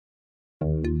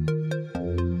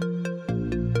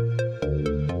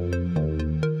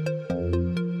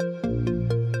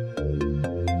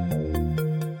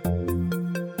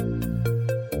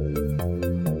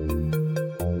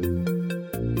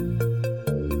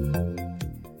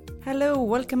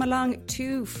Welcome along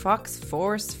to Fox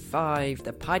Force 5,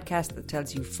 the podcast that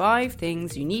tells you 5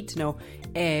 things you need to know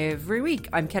every week.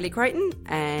 I'm Kelly Crichton,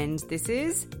 and this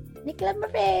is... Nicola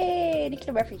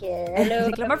Murphy here. Hello.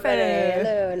 Nicola Murphy.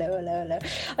 Hello.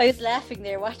 I was laughing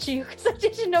there watching you because I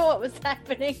didn't know what was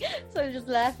happening. So I was just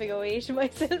laughing away to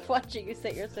myself watching you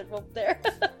set yourself up there.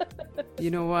 You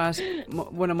know what?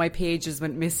 One of my pages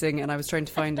went missing and I was trying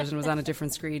to find it and it was on a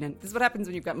different screen. And this is what happens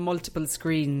when you've got multiple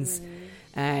screens.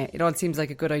 It all seems like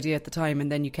a good idea at the time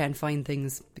and then you can't find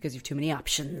things because you've too many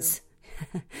options.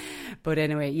 But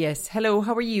anyway, yes. Hello,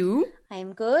 how are you?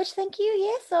 I'm good, thank you.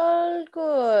 Yes, all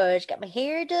good. Got my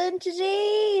hair done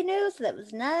today, so that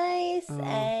was nice. Oh.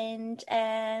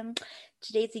 And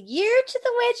today's a year to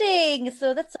the wedding,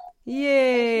 so that's all.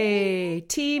 Yay!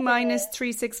 T minus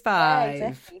 365. Yeah,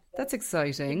 exactly. That's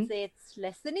exciting. I'd say it's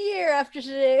less than a year after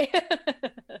today.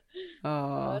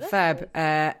 Oh, fab.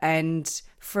 Nice. And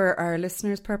for our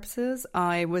listeners' purposes,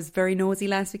 I was very nosy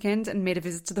last weekend and made a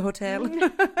visit to the hotel.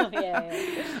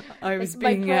 I was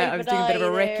being a bit of a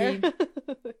recce.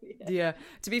 Yeah.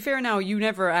 To be fair now, you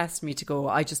never asked me to go.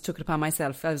 I just took it upon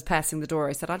myself. I was passing the door.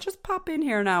 I said, I'll just pop in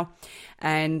here now.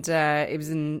 And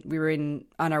we were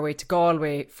on our way to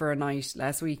Galway for a night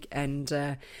last week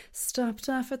and stopped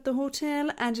off at the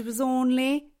hotel and it was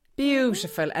only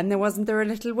beautiful. And there a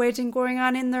little wedding going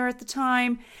on in there at the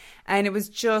time. And it was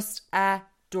just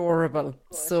adorable.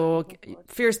 So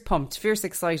fierce pumped, fierce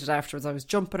excited afterwards. I was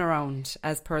jumping around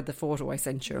as per the photo I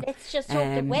sent you. Let's just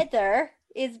hope the weather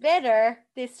is better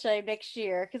this time next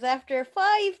year, because after 5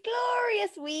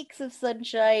 glorious weeks of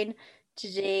sunshine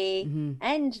today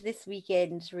and this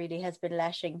weekend really has been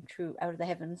lashing through out of the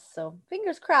heavens, so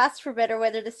fingers crossed for better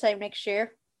weather this time next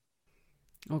year.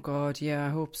 Oh God, yeah,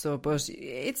 I hope so. But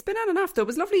it's been on and off though. It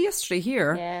was lovely yesterday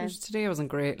here. Yeah. Today wasn't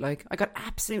great. Like, I got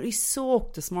absolutely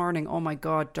soaked this morning. Oh my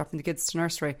God, dropping the kids to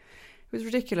nursery. It was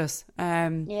ridiculous.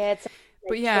 It's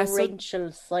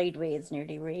torrential sideways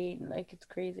nearly rain. Like, it's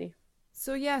crazy.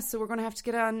 So we're going to have to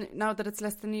get on, now that it's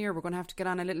less than a year, we're going to have to get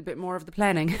on a little bit more of the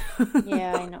planning.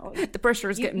 Yeah, I know. The pressure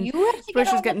is getting to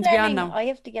be on now. I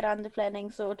have to get on the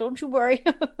planning, so don't you worry.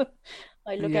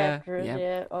 I look after it.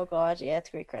 Yeah. Oh God, yeah,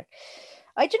 it's great crack.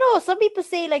 I don't know, some people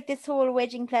say like this whole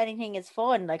wedding planning thing is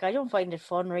fun. Like, I don't find it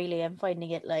fun really. I'm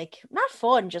finding it like, not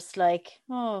fun, just like,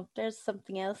 oh, there's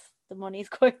something else. The money's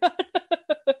going on.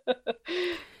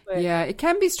 Yeah, it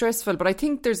can be stressful, but I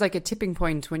think there's like a tipping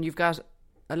point when you've got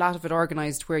a lot of it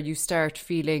organised where you start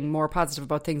feeling more positive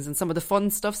about things and some of the fun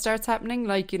stuff starts happening,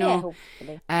 like, getting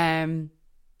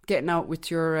out with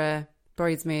your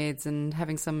bridesmaids and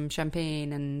having some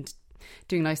champagne and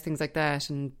doing nice things like that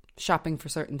and shopping for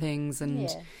certain things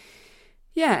and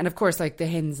and of course like the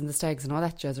hens and the stags and all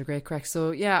that jazz are great crack.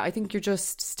 So yeah, I think you're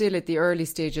just still at the early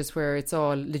stages where it's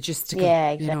all logistical. Yeah,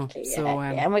 exactly. So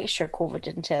I'm quite sure COVID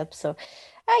didn't help. So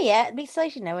it'll be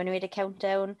exciting now anyway, the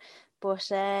countdown.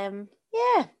 But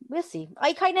yeah, we'll see.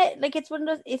 I kind of like, it's one of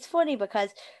those, it's funny because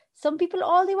some people,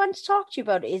 all they want to talk to you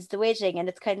about is the wedding, and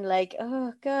it's kind of like,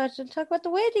 oh God, don't talk about the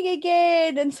wedding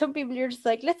again. And some people, you're just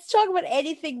like, let's talk about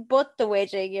anything but the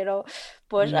wedding,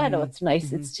 But I know it's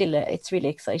nice. It's still, it's really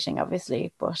exciting,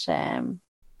 obviously. But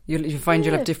you find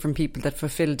you'll have different people that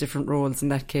fulfill different roles in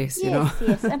that case,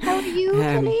 Yes. And how are you,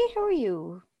 Kelly? How are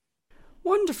you?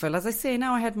 Wonderful. As I say,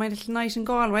 now I had my little night in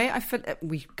Galway.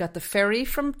 We got the ferry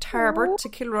from Tarbert to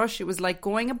Kilrush. It was like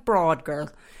going abroad,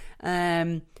 girl.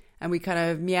 And we kind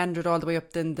of meandered all the way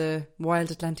up then the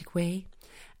Wild Atlantic Way.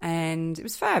 And it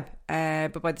was fab.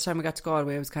 But by the time we got to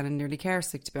Galway, I was kind of nearly car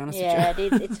sick, to be honest with you. Yeah,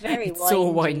 it's very it's windy. so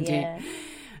windy.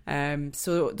 Yeah.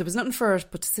 So there was nothing for it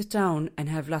but to sit down and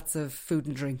have lots of food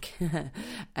and drink.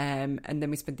 And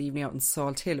then we spent the evening out in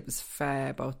Salt Hill. It was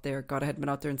fab out there. God, I hadn't been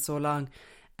out there in so long.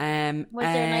 Was there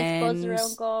a nice buzz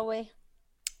around Galway?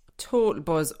 Total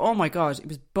buzz. Oh my God, it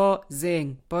was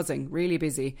buzzing, really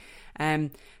busy.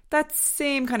 That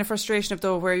same kind of frustration of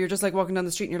though, where you're just like walking down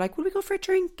the street and you're like, will we go for a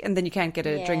drink? And then you can't get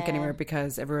a drink anywhere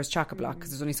because everywhere's chock-a-block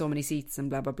because there's only so many seats and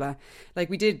blah, blah, blah. Like,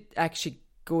 we did actually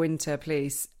go into a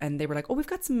place and they were like, oh, we've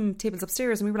got some tables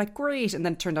upstairs. And we were like, great. And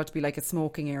then it turned out to be like a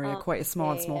smoking area, quite a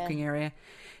small smoking area.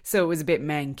 So it was a bit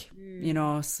mank,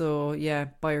 so yeah,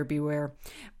 buyer beware.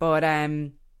 But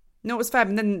no, it was fab.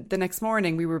 And then the next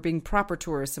morning we were being proper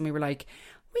tourists and we were like,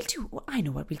 I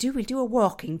know what we'll do. We'll do a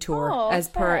walking tour as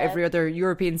per every other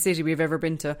European city we've ever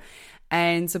been to.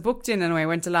 And so booked in and I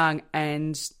went along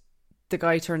and the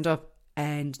guy turned up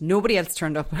and nobody else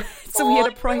turned up. So we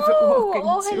had a private walking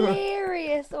tour.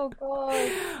 Hilarious. Oh,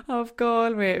 God. Of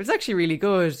Galway. It was actually really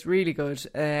good, really good.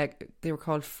 They were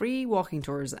called free walking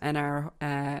tours, and our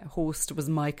host was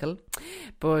Michael.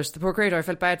 But the poor creator, I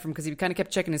felt bad for him because he kind of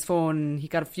kept checking his phone. He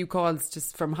got a few calls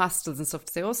just from hostels and stuff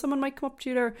to say, oh, someone might come up to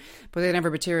you there, but they never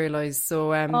materialised.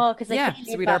 So, so we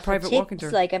had our private walking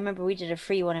tour. Like, I remember we did a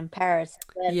free one in Paris.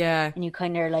 Yeah. And you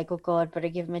kind of are like, oh, God, better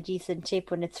give them a decent tip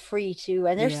when it's free too.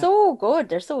 And they're so good.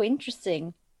 They're so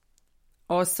interesting.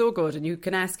 Oh, so good. And you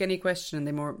can ask any question and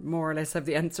they more or less have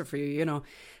the answer for you, you know.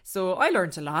 So I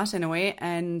learned a lot anyway.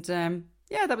 And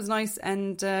that was nice.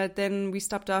 And then we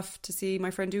stopped off to see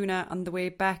my friend Una on the way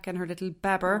back and her little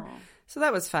babber. Aww. So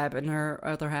that was fab, and her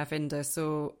other half Inda.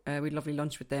 So we had a lovely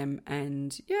lunch with them.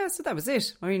 And so that was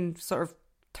it. I mean, sort of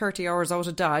 30 hours out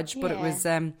of Dodge, but it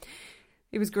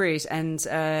was great. And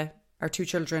our two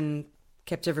children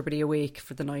kept everybody awake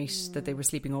for the night that they were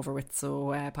sleeping over with,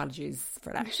 so apologies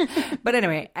for that. But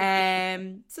anyway,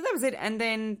 so that was it. And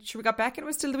then we got back and it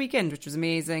was still the weekend, which was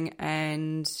amazing.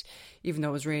 And even though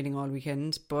it was raining all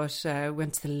weekend, but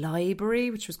went to the library,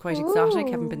 which was quite exotic.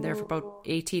 Haven't been there for about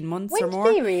 18 months or more.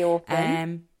 When did they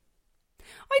reopen?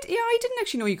 I didn't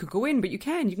actually know you could go in, but you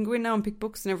can go in now and pick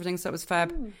books and everything, so that was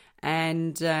fab.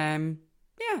 And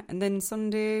and then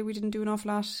Sunday we didn't do an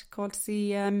awful lot. Called to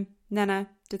see Nana,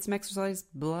 did some exercise,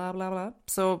 blah blah blah.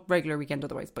 So regular weekend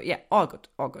otherwise, but all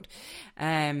good.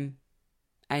 And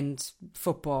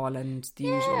football and the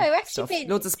usual stuff.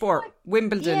 Loads of sport,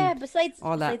 Wimbledon. Yeah, besides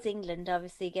England,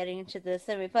 obviously getting into the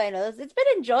semi-finals, it's been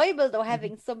enjoyable though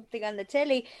having something on the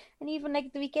telly. And even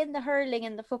like the weekend, the hurling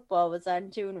and the football was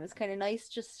on too, and it was kind of nice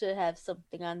just to have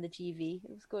something on the TV.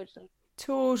 It was good.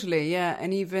 Totally, yeah.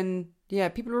 And even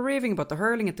people were raving about the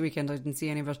hurling at the weekend. I didn't see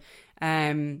any of it.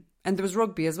 And there was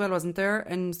rugby as well, wasn't there?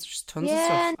 And there's just tons of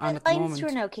stuff on at the moment. Yeah, and the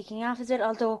tour now kicking off as well.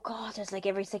 Although, God, there's like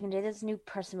every second day there's a new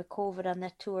person with COVID on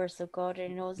that tour. So God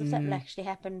only knows if that will actually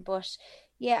happen. But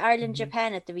Ireland,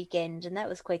 Japan at the weekend, and that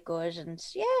was quite good. And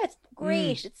it's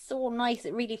great. It's so nice.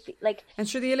 It really And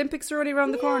sure, the Olympics are only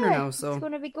around the corner now, so it's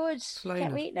going to be good.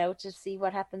 Can't wait now to see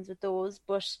what happens with those.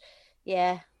 But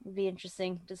it'll be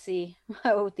interesting to see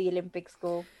how the Olympics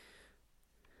go.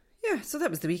 Yeah, so that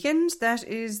was the weekend. That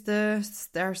is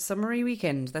our summary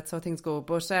weekend. That's how things go.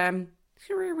 But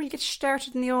we'll get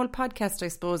started in the old podcast, I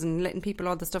suppose, and letting people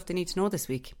all the stuff they need to know this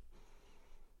week.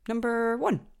 Number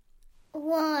 1.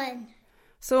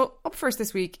 So up first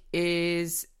this week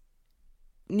is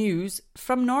news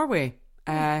from Norway.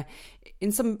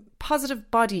 In some positive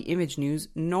body image news,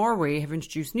 Norway have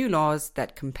introduced new laws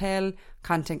that compel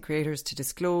content creators to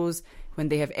disclose when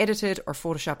they have edited or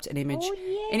photoshopped an image.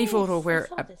 Any photo where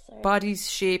a body's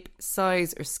shape,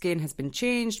 size or skin has been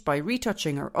changed by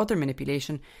retouching or other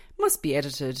manipulation must be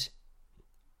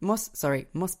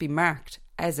marked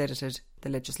as edited, the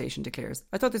legislation declares.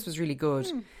 I thought this was really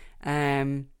good.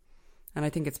 And I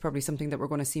think it's probably something that we're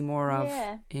going to see more of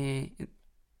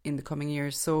in the coming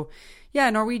years. So,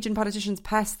 Norwegian politicians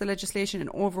passed the legislation in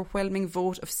an overwhelming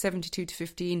vote of 72 to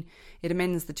 15. It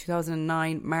amends the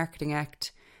 2009 Marketing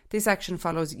Act. This action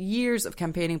follows years of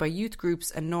campaigning by youth groups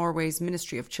and Norway's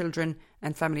Ministry of Children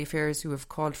and Family Affairs, who have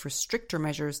called for stricter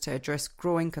measures to address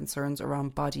growing concerns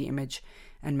around body image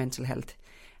and mental health.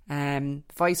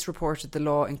 Vice reported the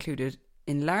law included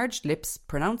enlarged lips,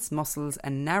 pronounced muscles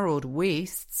and narrowed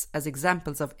waists as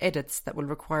examples of edits that will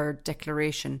require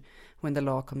declaration when the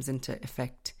law comes into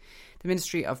effect. The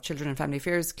Ministry of Children and Family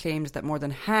Affairs claimed that more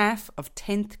than half of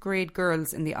 10th grade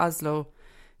girls in the Oslo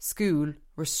school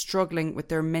were struggling with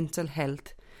their mental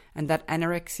health, and that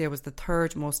anorexia was the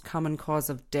third most common cause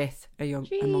of death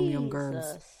among young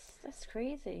girls. That's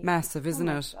crazy. Massive, isn't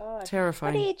it? God.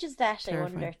 Terrifying. What age is that, I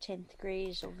wonder? 10th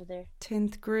grade over there.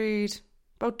 10th grade.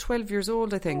 About 12 years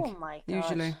old, I think. Oh my God.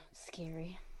 Usually.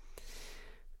 Scary.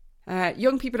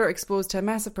 Young people are exposed to a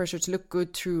massive pressure to look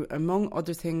good through, among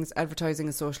other things, advertising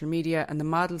and social media, and the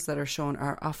models that are shown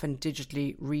are often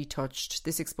digitally retouched.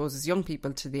 This exposes young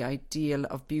people to the ideal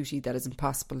of beauty that is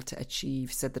impossible to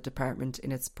achieve, said the department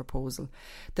in its proposal.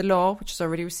 The law, which has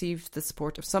already received the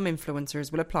support of some influencers,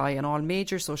 will apply on all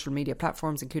major social media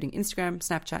platforms, including Instagram,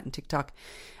 Snapchat and TikTok,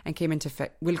 and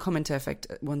will come into effect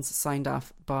once signed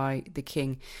off by the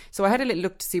King. So I had a little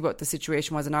look to see what the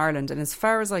situation was in Ireland, and as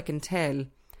far as I can tell,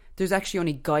 there's actually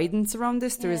only guidance around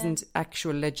this. There isn't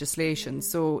actual legislation.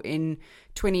 So in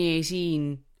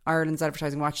 2018, Ireland's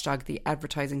advertising watchdog, the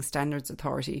Advertising Standards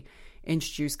Authority,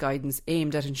 introduce guidance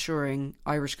aimed at ensuring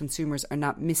Irish consumers are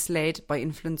not misled by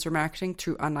influencer marketing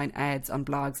through online ads on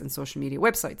blogs and social media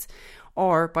websites,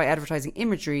 or by advertising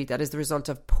imagery that is the result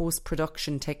of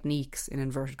post-production techniques, in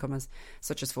inverted commas,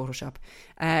 such as Photoshop.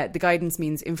 The guidance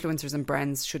means influencers and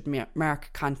brands should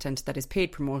mark content that is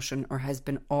paid promotion or has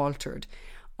been altered.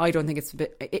 I don't think it's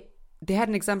they had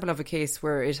an example of a case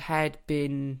where it had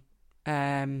been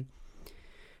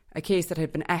a case that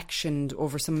had been actioned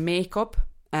over some makeup,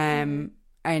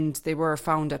 and they were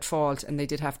found at fault and they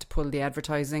did have to pull the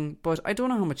advertising. But I don't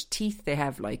know how much teeth they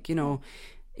have, like, you know.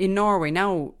 In Norway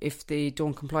now, if they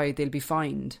don't comply, they'll be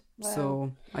fined. Wow.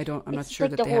 So I'm not sure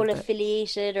like that the whole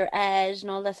affiliated or ad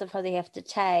and all that stuff, how they have to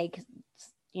tag,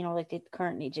 you know, like they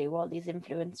currently do, all these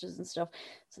influencers and stuff.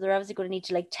 So they're obviously going to need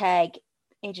to like tag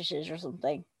editors or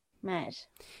something. Mad.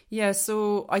 Yeah,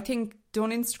 so I think,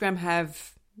 don't Instagram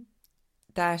have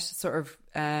that sort of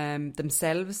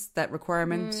themselves, that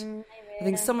requirement? I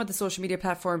think some of the social media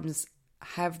platforms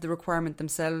have the requirement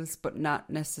themselves, but not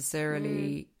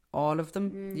necessarily all of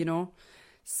them, you know.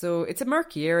 So it's a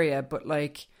murky area, but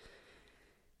like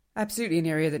absolutely an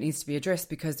area that needs to be addressed,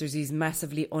 because there's these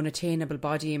massively unattainable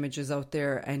body images out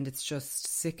there and it's just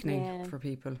sickening for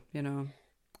people, you know.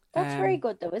 That's very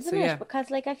good though, isn't it? Because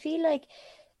like I feel like,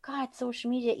 God,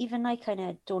 social media, even I kind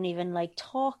of don't even like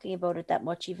talking about it that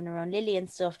much, even around Lily and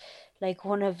stuff. Like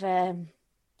one of the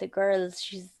girls,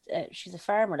 she's a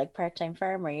farmer, like part-time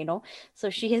farmer, you know,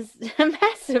 so she has a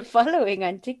massive following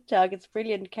on TikTok. It's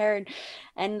brilliant, Karen.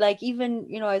 And like, even,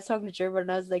 you know, I was talking to German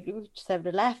and I was like, we were just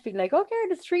having a laughing, like, oh, Karen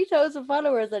has 3,000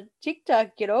 followers on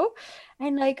TikTok, you know,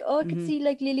 and like, oh, I could see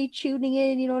like Lily tuning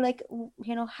in, you know, like,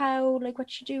 you know, how, like, what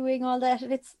she's doing, all that.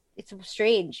 And it's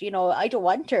strange, you know. I don't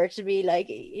want her to be like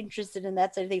interested in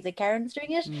that sort of things. Like Karen's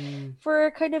doing it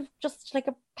for kind of just like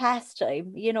a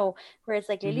pastime, you know, whereas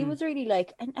like Lily was really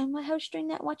like, and how's she doing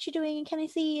that, what's she doing, and can I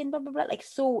see, and blah blah blah, like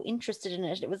so interested in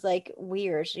it. It was like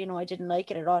weird, you know. I didn't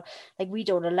like it at all. Like we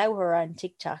don't allow her on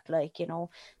TikTok, like, you know,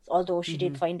 although she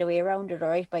did find a way around it, all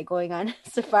right, by going on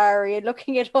Safari and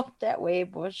looking it up that way.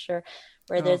 But sure,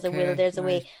 where there's a will, there's a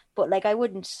way. But like I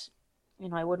wouldn't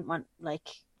want like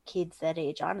kids that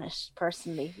age on it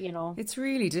personally, you know. It's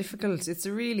really difficult. It's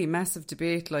a really massive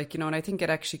debate, like, you know, and I think it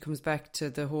actually comes back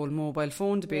to the whole mobile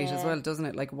phone debate as well, doesn't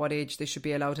it? Like what age they should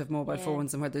be allowed to have mobile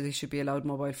phones and whether they should be allowed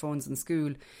mobile phones in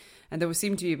school. And there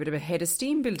seemed to be a bit of a head of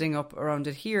steam building up around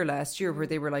it here last year, where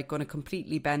they were like going to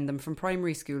completely ban them from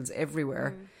primary schools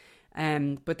everywhere.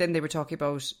 But then they were talking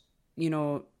about, you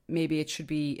know, maybe it should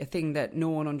be a thing that no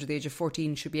one under the age of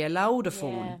 14 should be allowed a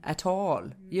phone at all,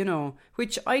 you know,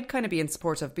 which I'd kind of be in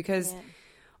support of, because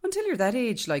until you're that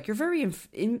age, like, you're very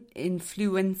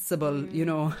influenceable, you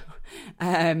know,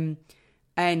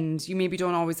 and you maybe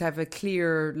don't always have a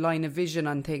clear line of vision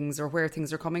on things or where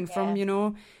things are coming from, you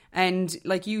know. And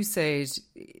like you said,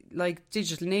 like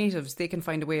digital natives, they can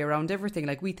find a way around everything.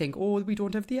 Like we think, oh, we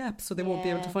don't have the app, so they won't be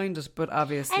able to find it. But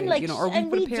obviously, and like, you know, or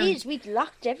we'd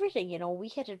locked everything, you know. We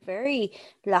had it very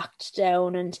locked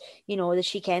down, and you know that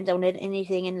she can't download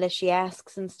anything unless she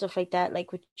asks and stuff like that.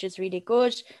 Like, which is really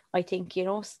good, I think, you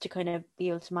know, to kind of be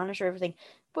able to monitor everything.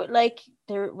 But like,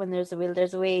 when there's a will,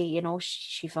 there's a way, you know.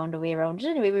 She found a way around it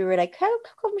anyway. We were like, how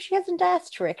come she hasn't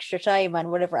asked for extra time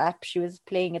on whatever app she was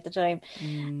playing at the time?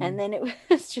 And then it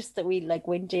was just that we like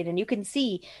went in, and you can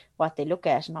see what they look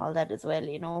at and all that as well,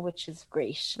 you know, which is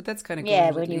great. But that's kind of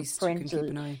good, when you've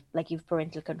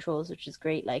parental controls, which is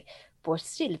great. Like, but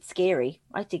still, it's scary.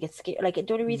 I think it's scary. Like,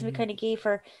 the only reason we kind of gave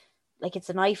her, like, it's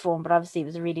an iPhone, but obviously it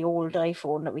was a really old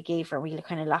iPhone that we gave her. We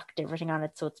kind of locked everything on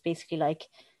it, so it's basically like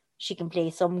she can play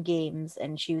some games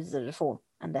and she uses it as a phone,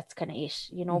 and that's kind of it,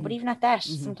 you know. But even at that,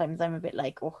 sometimes I'm a bit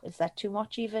like, oh, is that too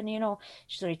much even, you know?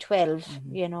 She's only 12,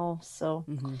 you know, so...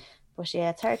 But yeah,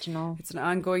 it's hard to know. It's an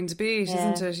ongoing debate,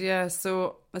 isn't it? Yeah,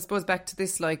 so I suppose back to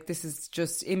this, like, this is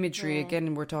just imagery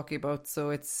again we're talking about,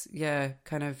 so it's,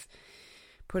 kind of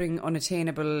putting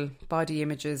unattainable body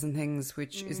images and things,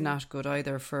 which is not good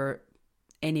either for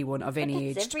anyone of any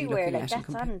age to be looking at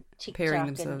and comparing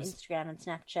themselves. And Instagram and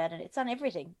Snapchat, and it's on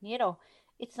everything, you know.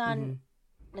 It's on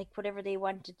like whatever they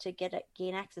wanted to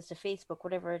gain access to, Facebook,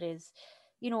 whatever it is.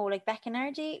 You know, like back in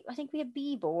our day, I think we had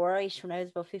Bebo, right, when I was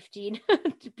about 15,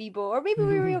 Bebo, or maybe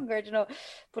we were younger, I don't know.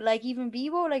 But like even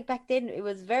Bebo, like back then, it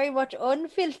was very much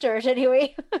unfiltered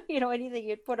anyway. You know, anything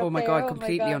you'd put up there. Oh my God,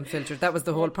 completely unfiltered. That was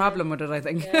the whole problem with it, I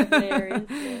think.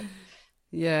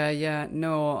 Yeah,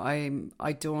 no, I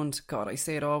don't, God, I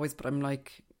say it always, but I'm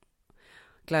like,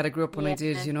 glad I grew up when I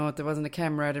did, you know. There wasn't a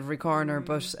camera at every corner,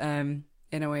 but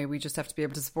in a way. We just have to be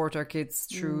able to support our kids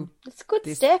through it's a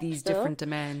good step, these different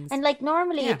demands. And like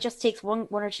normally it just takes one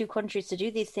or two countries to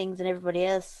do these things and everybody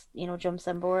else, you know, jumps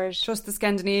on board. Trust the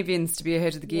Scandinavians to be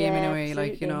ahead of the game in a way,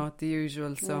 absolutely. Like, you know, the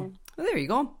usual. So well, there you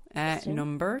go.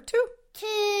 Number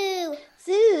 2.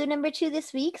 So number 2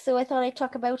 this week. So I thought I'd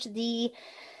talk about the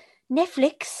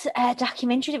Netflix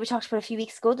documentary that we talked about a few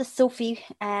weeks ago, the Sophie,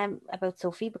 about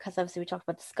Sophie, because obviously we talked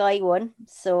about the Sky one.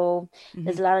 So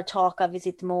there's a lot of talk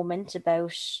obviously at the moment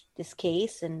about this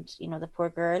case and, you know, the poor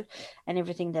girl and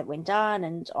everything that went on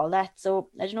and all that. So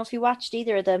I don't know if you watched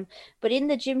either of them, but in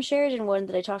the Jim Sheridan one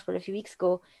that I talked about a few weeks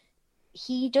ago,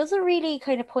 he doesn't really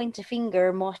kind of point a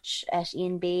finger much at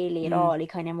Ian Bailey at all. He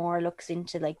kind of more looks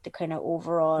into like the kind of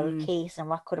overall case and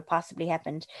what could have possibly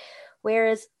happened.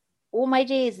 Whereas, oh my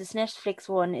days, this Netflix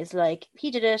one is like, he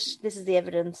did it, this is the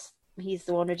evidence, he's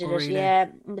the one who did it. Really? Yeah,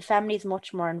 and the family's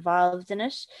much more involved in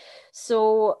it.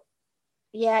 So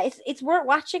yeah, it's worth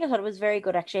watching. I thought it was very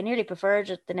good actually. I nearly preferred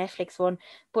it, the Netflix one,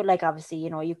 but like obviously, you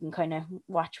know, you can kind of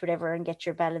watch whatever and get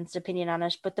your balanced opinion on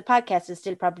it, but the podcast is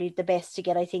still probably the best to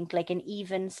get, I think, like an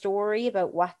even story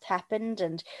about what happened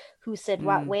and who said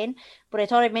what when. But I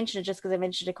thought I'd mention it just because I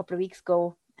mentioned it a couple of weeks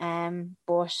ago.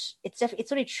 But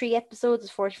it's only 3 episodes,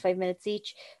 it's 45 minutes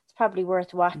each. It's probably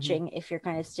worth watching if you're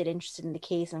kind of still interested in the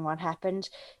case and what happened.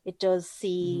 It does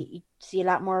you see a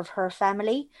lot more of her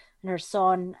family and her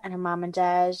son and her mom and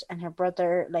dad and her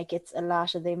brother. Like, it's a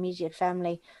lot of the immediate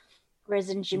family.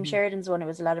 Whereas in Jim Sheridan's one, it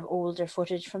was a lot of older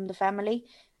footage from the family,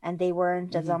 and they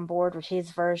weren't as on board with his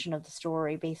version of the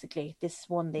story. Basically, this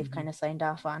one they've kind of signed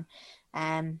off on.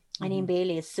 And Ian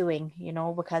Bailey is suing, you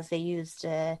know, because they used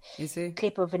a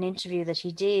clip of an interview that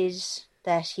he did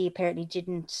that he apparently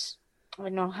didn't. I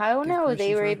don't know how now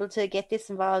they were able to get this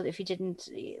involved if he didn't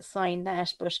sign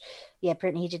that, but yeah,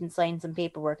 apparently he didn't sign some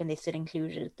paperwork and they still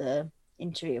included the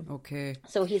interview. Okay.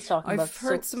 So he's talking about. I've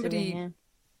heard somebody.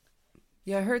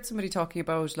 Yeah, I heard somebody talking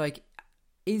about, like,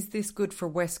 is this good for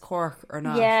West Cork or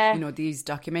not? Yeah. You know, these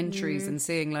documentaries and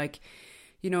saying, like,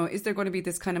 you know, is there going to be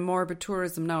this kind of morbid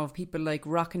tourism now of people like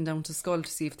rocking down to Skull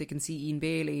to see if they can see Ian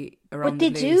Bailey around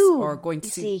the place, or going to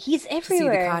see he's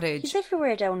everywhere. To see the cottage. He's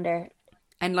everywhere down there.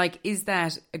 And like, is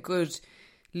that a good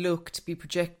look to be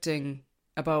projecting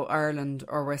about Ireland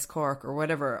or West Cork or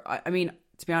whatever? I mean,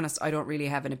 to be honest, I don't really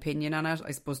have an opinion on it. I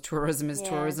suppose tourism is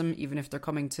tourism, even if they're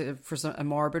coming to for a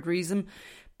morbid reason.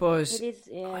 But it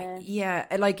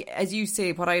is, like as you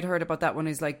say, what I'd heard about that one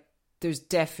is like, there's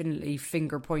definitely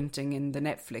finger pointing in the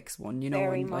Netflix one, you know.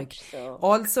 Very and much like, so.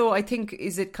 Also, I think,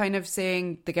 is it kind of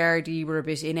saying the Gardaí were a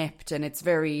bit inept, and it's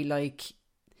very like.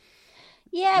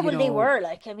 Yeah, well, they were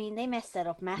like, I mean, they messed that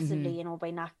up massively, you know,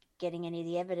 by not getting any of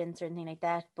the evidence or anything like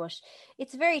that. But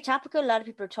it's very topical. A lot of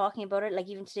people are talking about it. Like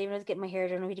even today when I was getting my hair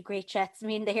done, we had a great chats. I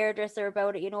mean, the hairdresser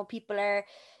about it. You know, people are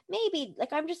maybe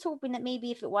like, I'm just hoping that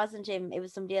maybe if it wasn't him, it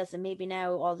was somebody else, and maybe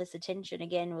now all this attention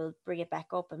again will bring it back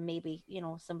up, and maybe, you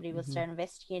know, somebody will start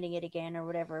investigating it again or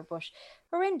whatever. But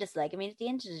horrendous. Like, I mean, at the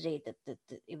end of the day, that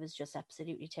it was just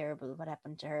absolutely terrible what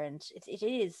happened to her, and it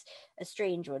is a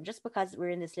strange one. Just because we're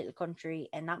in this little country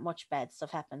and not much bad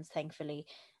stuff happens, thankfully.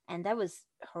 And that was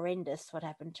horrendous what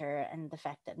happened to her, and the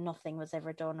fact that nothing was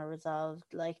ever done or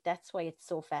resolved. Like, that's why it's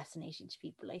so fascinating to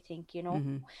people, I think, you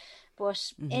know.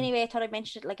 But anyway, I thought I'd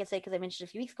mention it, like I said, because I mentioned it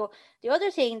a few weeks ago. The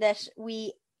other thing that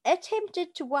we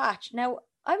attempted to watch, now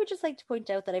I would just like to point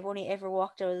out that I've only ever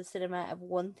walked out of the cinema of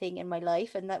one thing in my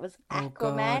life, and that was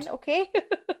Aquaman. Okay.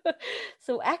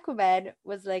 So Aquaman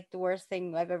was like the worst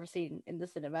thing I've ever seen in the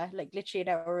cinema. Like literally an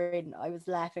hour in, I was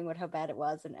laughing at how bad it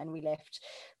was, and we left.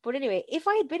 But anyway, if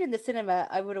I had been in the cinema,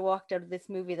 I would have walked out of this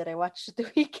movie that I watched at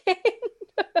the weekend.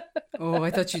 Oh,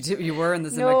 I thought you were in the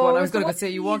cinema. No, I was going to say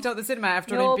you walked out the cinema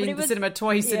after only being in the cinema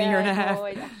twice in a year and a half. No,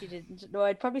 I actually didn't. No,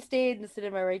 I'd probably stay in the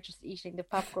cinema, right, just eating the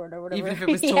popcorn or whatever. Even if it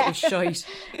was total shite.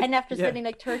 And after spending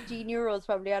like €13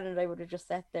 probably on it, I would have just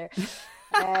sat there.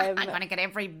 I want to get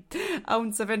every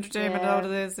ounce of entertainment out of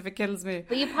this if it kills me.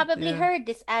 But you probably heard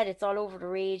this ad. It's all over the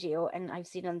radio, and I've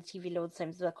seen it on the TV loads of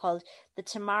times as well, called The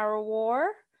Tomorrow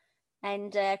War.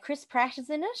 And Chris Pratt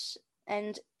is in it.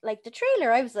 And like the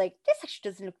trailer, I was like, this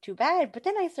actually doesn't look too bad. But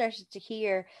then I started to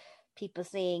hear people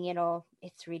saying, you know,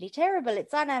 it's really terrible.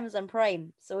 It's on Amazon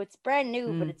Prime. So it's brand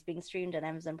new, but it's being streamed on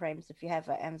Amazon Prime. So if you have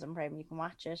Amazon Prime, you can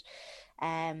watch it.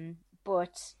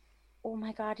 But oh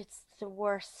my God, it's the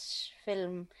worst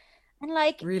film. And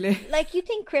like, really? Like you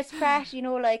think Chris Pratt, you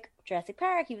know, like Jurassic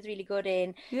Park, he was really good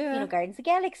in, you know, Guardians of the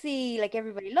Galaxy, like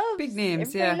everybody loves. Big names,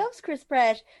 everybody loves Chris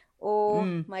Pratt. Oh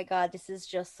my God, this is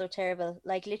just so terrible.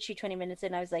 Like literally 20 minutes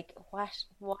in, I was like, what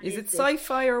is it this?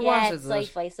 Sci-fi or what is it?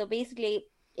 Sci-fi. So basically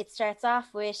it starts off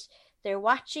with They're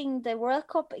watching the World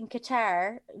Cup in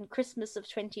Qatar in Christmas of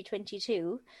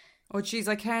 2022. Oh, jeez,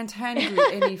 I can't handle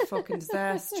any fucking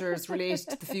disasters related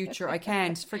to the future. I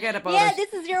can't. Forget about it. Yeah,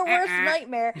 this is your worst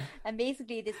nightmare. And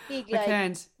basically this big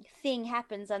thing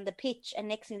happens on the pitch, and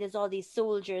next thing there's all these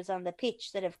soldiers on the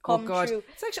pitch that have come through.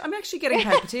 I'm actually getting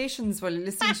palpitations while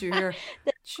listening to you here.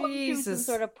 Jesus.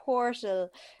 Some sort of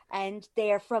portal, and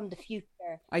they're from the future.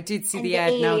 I did see the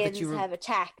ad now that you have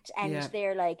attacked, and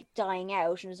they're like dying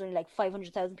out, and there's only like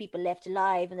 500,000 people left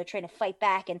alive, and they're trying to fight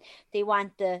back, and they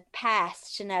want the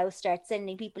past to now start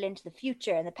sending people into the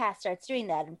future, and the past starts doing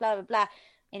that, and blah blah blah.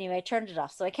 Anyway, I turned it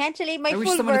off, so I can't tell you my full verdict.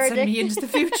 I wish someone had sent me into the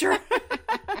future.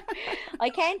 I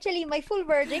can't tell you my full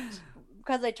verdict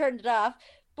because I turned it off,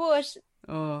 but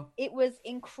it was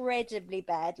incredibly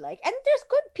bad. Like, and there's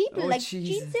good people. Like Jesus.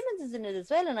 Gene Simmons is in it as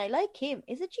well, and I like him.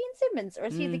 Is it Gene Simmons or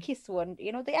is he the Kiss one?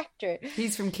 You know, the actor.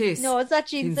 He's from Kiss. No, it's not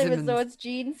Gene Simmons. No, it's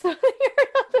Gene.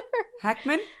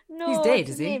 Hackman? No, he's dead,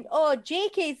 is he? Name? Oh,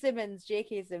 J.K. Simmons.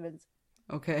 J.K. Simmons.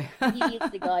 Okay.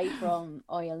 He's the guy from.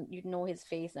 You'd know his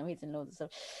face now. He's in loads of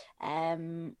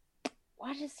stuff.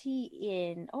 What is he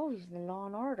in? Oh, he's in Law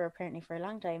and Order apparently for a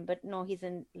long time. But no, he's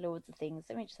in loads of things.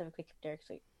 Let me just have a quick look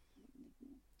there.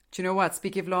 Do you know what?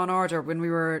 Speaking of Law and Order, when we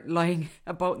were lying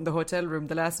about in the hotel room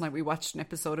the last night, we watched an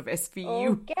episode of SVU.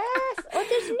 Oh, yes. Oh,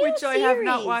 there's a new which series. I have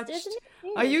not watched.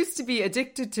 I used to be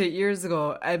addicted to it years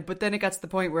ago, but then it got to the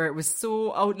point where it was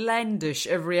so outlandish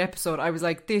every episode. I was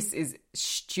like, this is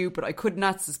stupid. I could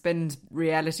not suspend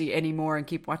reality anymore and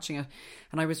keep watching it.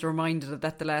 And I was reminded of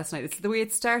that the last night. It's the way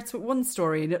it starts with one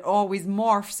story and it always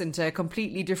morphs into a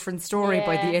completely different story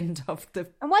by the end of the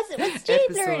And was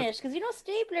Stabler in it? Because you know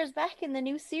Stabler's back in the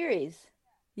new series.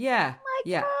 Yeah. Oh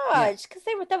my God, because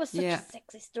that was such a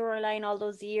sexy storyline all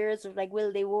those years of like,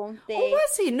 will they, won't they? Oh,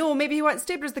 was he? No, maybe he was.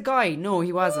 Stabler's the guy. No,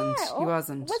 he wasn't. He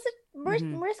wasn't. Was it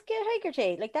Mariska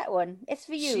Hargitay, like that one?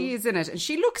 SVU. She is in it, and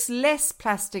she looks less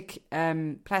plastic.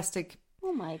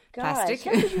 Oh my God! Plastic.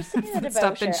 How did you say that about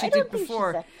Stop than her? she did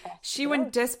before. She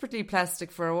went desperately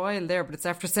plastic for a while there, but it's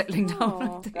after settling down.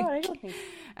 Oh God, I don't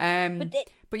think.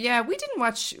 But yeah, we didn't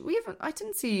watch. I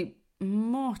didn't see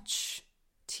much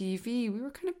TV. We were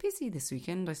kind of busy this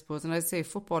weekend, I suppose, and I'd say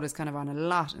football is kind of on a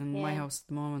lot in my house at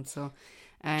the moment. So,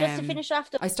 just to finish off,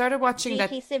 I started watching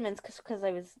J.K. Simmons because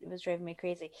it was driving me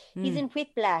crazy. He's in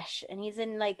Whiplash, and he's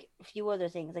in like a few other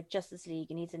things like Justice League,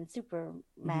 and he's in Superman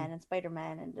and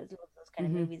Spider-Man, and there's lots of those kind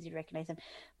of movies you'd recognize him.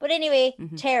 But anyway,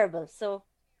 terrible. So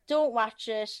don't watch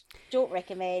it. Don't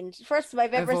recommend. First time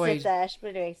I've ever said that.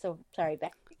 But anyway, so sorry,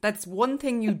 Beck. That's one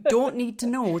thing you don't need to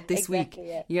know this week.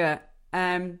 Yeah.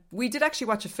 We did actually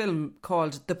watch a film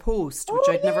called The Post, which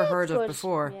I'd never heard of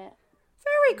before. Yeah.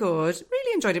 Very good.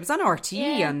 Really enjoyed it. It was on RT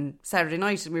on Saturday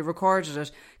night, and we recorded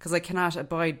it because I cannot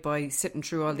abide by sitting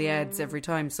through all the ads every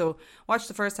time. So watch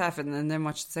the first half and then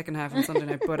watch the second half on Sunday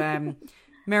night. But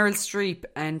Meryl Streep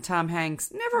and Tom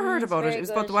Hanks, never heard about it. It was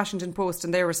about the Washington Post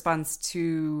and their response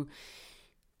to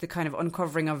the kind of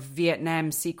uncovering of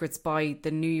Vietnam secrets by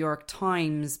the New York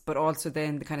Times, but also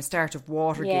then the kind of start of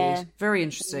Watergate. Yeah. Very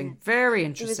interesting. Very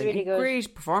interesting. It was really good.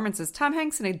 Great performances. Tom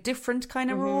Hanks in a different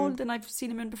kind of role than I've seen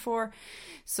him in before.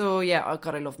 So yeah, oh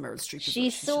God, I love Meryl Streep.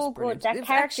 She's so good. That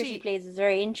character she plays is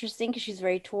very interesting because she's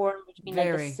very torn between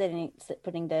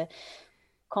putting the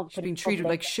comfort. She's being treated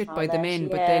like shit by the men,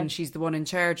 but then she's the one in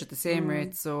charge at the same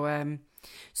rate.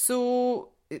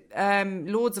 So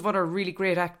loads of other really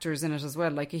great actors in it as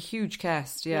well, like a huge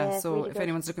cast. So really if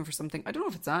anyone's looking for something, I don't know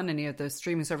if it's on any of the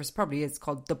streaming services, probably is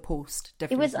called The Post.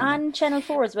 Definitely it was on Channel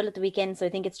 4 as well at the weekend, so I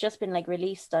think it's just been like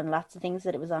released on lots of things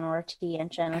that it was on RT and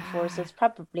Channel 4, so it's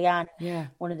probably on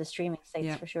one of the streaming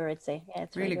sites for sure, I'd say. Yeah,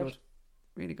 it's really good.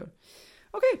 Really good.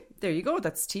 Okay, there you go.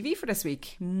 That's TV for this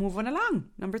week. Moving along.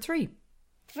 Number 3.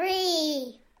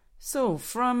 So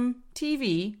from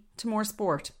TV to more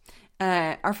sport.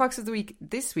 Our Fox of the Week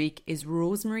this week is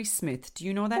Rosemary Smith. Do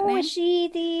you know that name? Is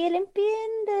she the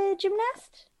Olympian, the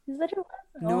gymnast? Is that her?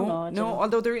 No.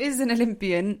 Although there is an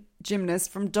Olympian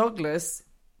gymnast from Douglas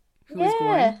who is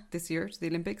going this year to the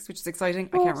Olympics, which is exciting.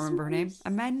 I can't remember her name.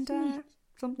 Amanda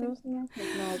something. No,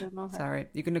 I don't know her. Sorry,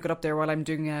 you can look it up there while I'm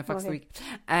doing Fox of the Week.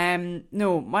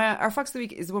 Our Fox of the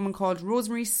Week is a woman called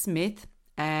Rosemary Smith.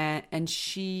 And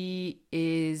she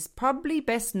is probably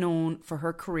best known for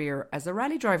her career as a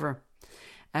rally driver.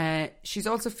 She's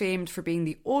also famed for being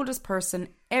the oldest person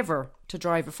ever to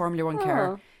drive a Formula 1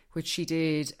 car, which she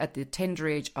did at the tender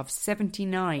age of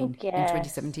 79 in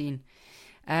 2017.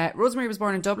 Rosemary was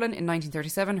born in Dublin in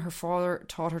 1937. Her father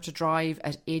taught her to drive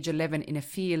at age 11 in a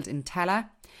field in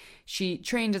Tala. She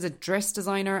trained as a dress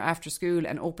designer after school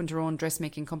and opened her own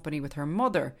dressmaking company with her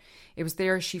mother. It was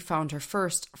there she found her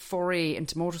first foray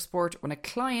into motorsport when a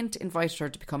client invited her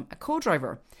to become a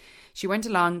co-driver. She went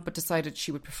along but decided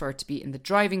she would prefer to be in the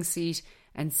driving seat,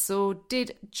 and so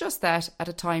did just that at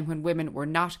a time when women were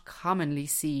not commonly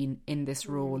seen in this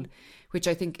role, which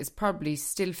I think is probably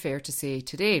still fair to say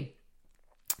today.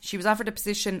 She was offered a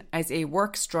position as a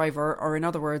works driver, or in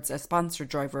other words, a sponsored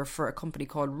driver for a company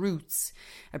called Roots,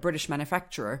 a British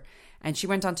manufacturer. And she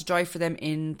went on to drive for them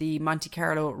in the Monte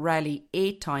Carlo Rally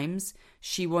 8 times.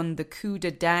 She won the Coup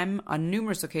de Dame on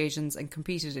numerous occasions and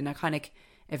competed in iconic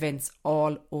events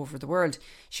all over the world.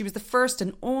 She was the first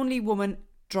and only woman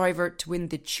driver to win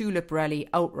the Tulip Rally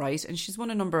outright, and she's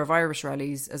won a number of Irish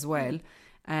rallies as well,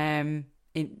 in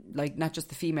like not just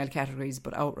the female categories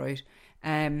but outright.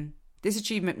 This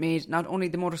achievement made not only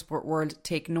the motorsport world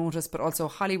take notice, but also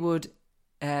Hollywood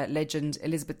legend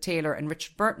Elizabeth Taylor and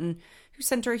Richard Burton, who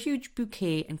sent her a huge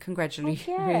bouquet and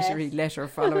congratulatory letter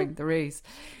following the race.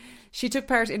 She took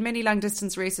part in many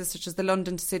long-distance races, such as the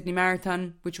London to Sydney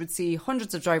Marathon, which would see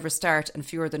hundreds of drivers start and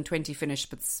fewer than 20 finish,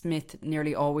 but Smith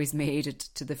nearly always made it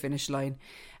to the finish line.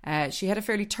 She had a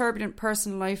fairly turbulent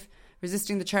personal life,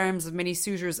 resisting the charms of many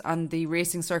suitors on the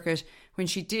racing circuit. When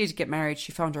she did get married,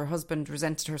 she found her husband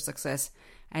resented her success,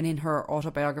 and in her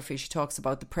autobiography she talks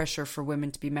about the pressure for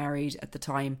women to be married at the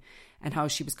time and how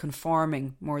she was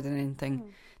conforming more than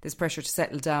anything. This pressure to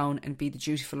settle down and be the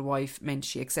dutiful wife meant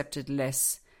she accepted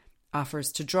less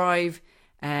offers to drive,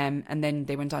 and then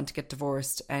they went on to get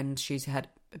divorced, and she's had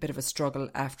a bit of a struggle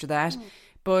after that.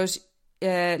 But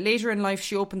later in life,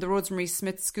 she opened the Rosemary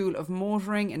Smith School of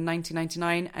Motoring in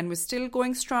 1999 and was still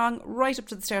going strong right up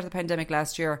to the start of the pandemic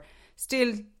last year,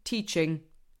 still teaching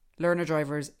learner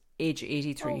drivers age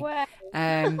 83. Oh,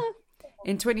 wow.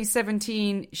 In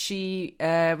 2017, she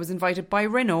was invited by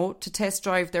Renault to test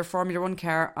drive their Formula One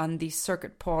car on the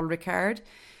Circuit Paul Ricard.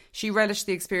 She relished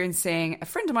the experience, saying, "A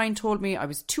friend of mine told me I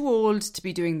was too old to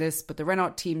be doing this, but the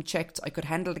Renault team checked I could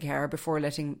handle the car before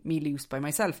letting me loose by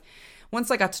myself. Once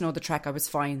I got to know the track, I was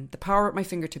fine. The power at my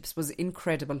fingertips was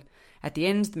incredible. At the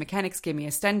end, the mechanics gave me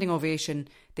a standing ovation.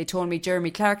 They told me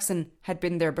Jeremy Clarkson had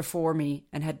been there before me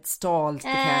and had stalled the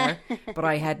car, but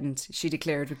I hadn't," she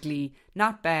declared with glee.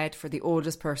 "Not bad for the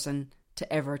oldest person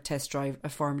to ever test drive a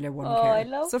Formula One car." I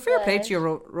love so fair that. play to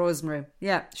you, Rosemary.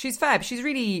 Yeah, she's fab. She's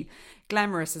really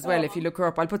glamorous as well. If you look her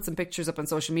up, I'll put some pictures up on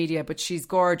social media, but she's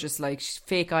gorgeous, like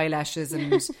fake eyelashes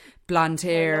and blonde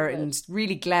hair and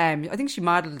really glam. I think she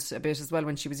modelled a bit as well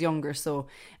when she was younger. So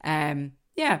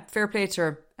yeah, fair play to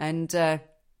her, and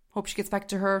hope she gets back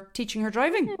to her teaching her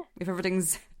driving if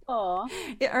everything's... Are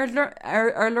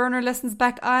learner lessons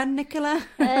back on, Nicola?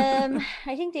 I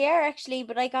think they are actually,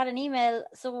 but I got an email.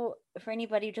 So for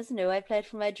anybody who doesn't know, I applied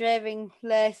for my driving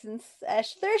license at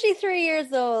 33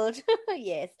 years old.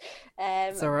 Yes.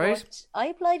 It's all right. But I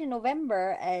applied in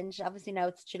November, and obviously now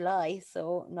it's July,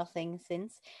 so nothing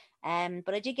since.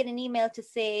 But I did get an email to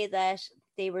say that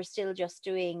they were still just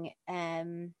doing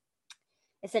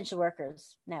essential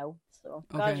workers now. So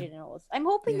God only knows. I'm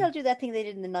hoping they'll do that thing they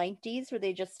did in the 90s where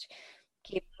they just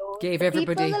gave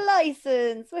everybody people the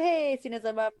license. Well, hey, as soon as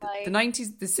I'm on my... The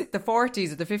 90s, the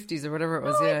 40s or the 50s or whatever it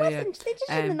was. No, yeah, it wasn't. They did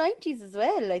it in the 90s as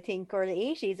well, I think, or the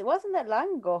 80s. It wasn't that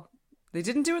long ago. They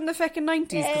didn't do it in the feckin'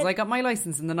 90s because I got my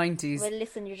license in the 90s. Well,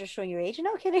 listen, you're just showing your age.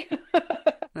 No kidding.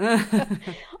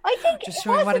 I think just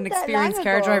showing what an experienced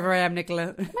car driver I am, Nicola.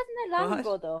 It wasn't that long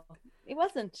ago, though. It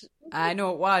wasn't. I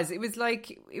know it was. It was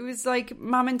like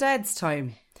Mum and Dad's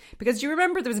time. Because you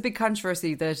remember there was a big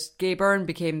controversy that Gay Byrne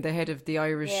became the head of the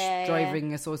Irish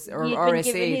Driving Association, or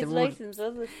RSA, the road license,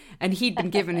 was it? And he'd been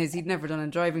given his. He'd never done a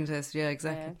driving test. Yeah,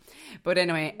 exactly. Yeah. But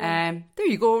anyway, there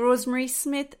you go, Rosemary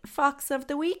Smith, Fox of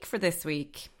the Week for this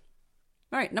week.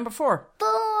 All right, number 4.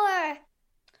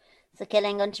 So, Kelly,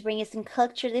 I'm going to bring you some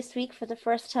culture this week for the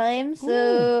first time.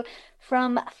 So,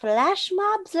 from flash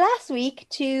mobs last week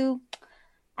to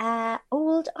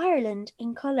Old Ireland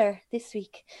in colour this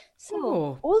week.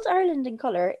 So, Old Ireland in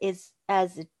colour is,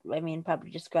 as it,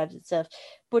 probably describes itself,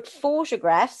 but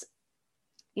photographs,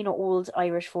 old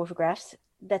Irish photographs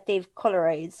that they've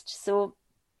colourised. So,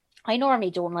 I normally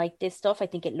don't like this stuff. I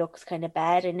think it looks kind of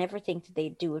bad. I never think that they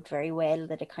do it very well,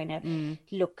 that it kind of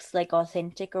looks like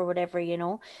authentic or whatever,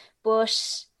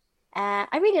 But I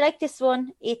really like this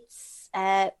one. It's,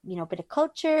 a bit of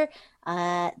culture.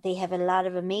 They have a lot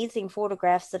of amazing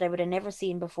photographs that I would have never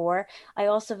seen before. I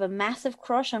also have a massive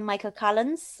crush on Michael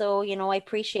Collins. So, I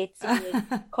appreciate seeing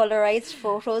colorized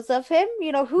photos of him.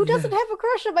 Who doesn't have a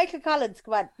crush on Michael Collins?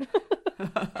 Come on.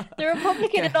 The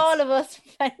Republican in all of us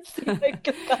fancy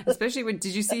Michael Collins. Especially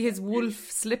did you see his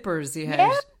wolf slippers he had?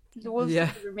 Yeah. Those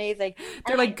are amazing.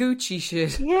 They're like Gucci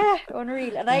shit. Yeah,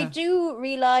 unreal. And I do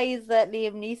realise that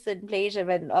Liam Neeson played him,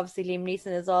 and obviously Liam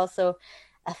Neeson is also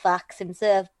a fox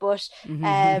himself, but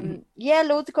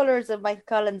loads of colours of Michael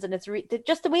Collins, and it's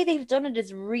just the way they've done it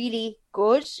is really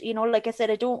good. You know, like I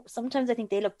said, sometimes I think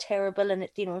they look terrible, and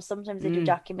sometimes they do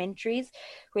documentaries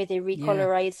where they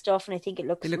recolorize stuff, and I think it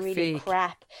looks really fake.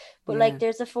 Crap. But like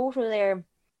there's a photo there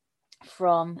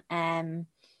from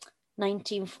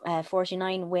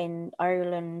 1949 when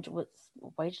Ireland was,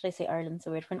 why did I say Ireland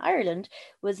so weird? When Ireland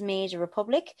was made a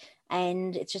republic,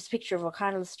 and it's just a picture of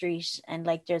O'Connell Street, and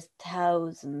like there's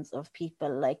thousands of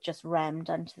people like just rammed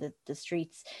onto the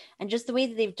streets, and just the way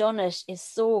that they've done it is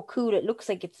so cool. It looks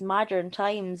like it's modern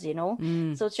times, you know.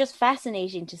 So it's just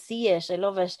fascinating to see it. I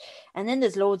love it. And then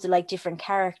there's loads of like different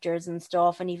characters and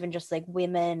stuff, and even just like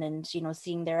women, and you know,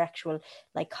 seeing their actual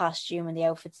like costume and the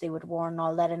outfits they would wear and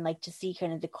all that, and like to see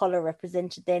kind of the color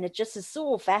represented then, it just is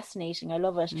so fascinating. I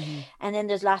love it. And then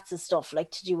there's lots of stuff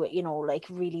like to do with, you know, like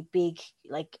really big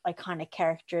like iconic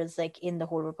characters like in the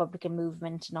whole Republican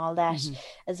movement and all that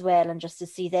as well, and just to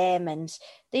see them, and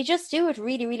they just do it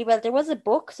really, really well. There was a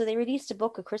book, so they released a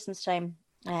book at Christmas time.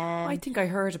 I think I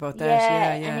heard about that.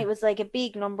 Yeah, and it was like a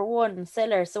big #1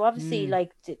 seller. So obviously,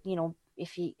 like, you know,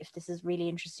 if this is really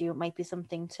interesting you, it might be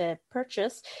something to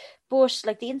purchase. But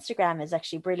like the Instagram is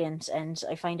actually brilliant, and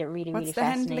I find it really, really fascinating. What's the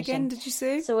handle again, did you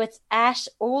say? So it's at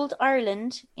Old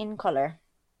Ireland in Colour.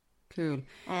 Cool.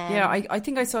 I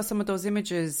think I saw some of those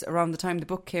images around the time the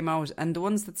book came out, and the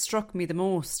ones that struck me the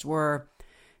most were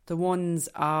the ones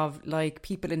of like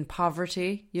people in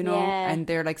poverty, you know, and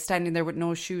they're like standing there with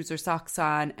no shoes or socks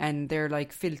on, and they're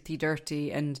like filthy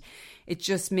dirty, and it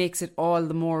just makes it all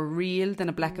the more real than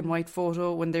a black and white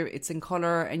photo when it's in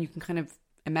colour, and you can kind of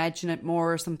imagine it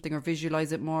more or something, or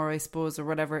visualise it more, I suppose, or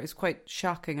whatever. It's quite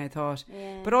shocking, I thought.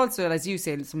 But also, as you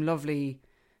say, some lovely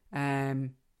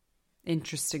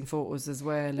interesting photos as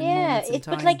well.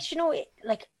 But like, you know,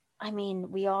 like, I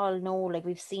mean, we all know, like,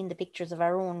 we've seen the pictures of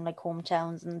our own like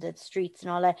hometowns and the streets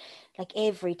and all that. Like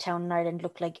every town in Ireland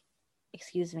looked like,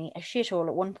 excuse me, a shithole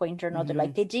at one point or another.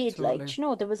 Like they did, totally. Like, you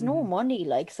know, there was no money,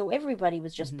 like, so everybody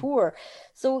was just poor.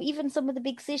 So even some of the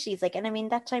big cities, like, and I mean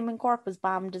that time when Cork was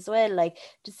bombed as well, like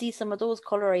to see some of those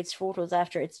colorized photos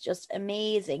after, it's just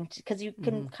amazing, because you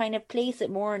can kind of place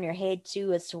it more in your head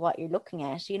too as to what you're looking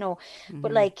at, you know.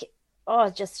 But like,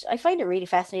 I find it really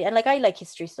fascinating, and like I like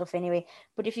history stuff anyway,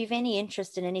 but if you've any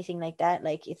interest in anything like that,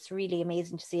 like it's really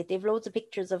amazing to see it. They've loads of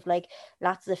pictures of like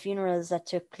lots of the funerals that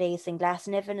took place in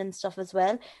Glasnevin and stuff as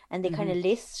well, and they kind of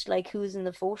list like who's in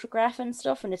the photograph and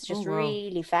stuff, and it's just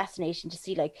really fascinating to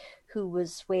see like who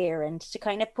was where, and to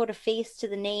kind of put a face to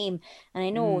the name. And I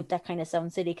know that kind of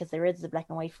sounds silly because there is the black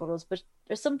and white photos, but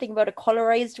there's something about a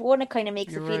colorized one. It kind of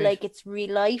makes it feel like it's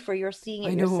real life, or you're seeing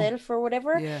it yourself or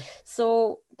whatever.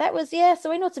 So that was,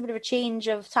 so I know it's a bit of a change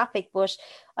of topic, but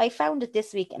I found it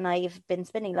this week and I've been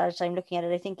spending a lot of time looking at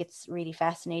it. I think it's really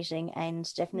fascinating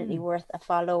and definitely worth a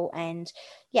follow. And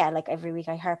like every week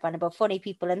I harp on about funny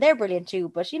people, and they're brilliant too,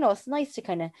 but you know, it's nice to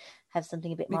kind of have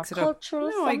something a bit more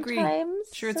cultural sometimes. I agree.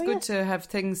 Sure, it's good to have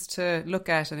things to look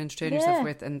at and entertain yourself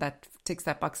with, and that ticks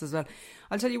that box as well.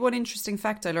 I'll tell you one interesting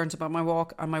fact I learned about my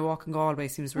walk in Galway,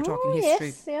 since we're talking history.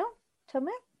 Yes, yeah. Tell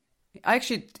me.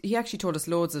 He actually told us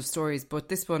loads of stories, but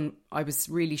this one I was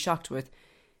really shocked with.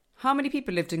 How many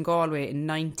people lived in Galway in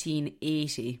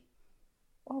 1980?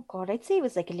 Oh God, I'd say it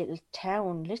was like a little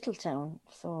town.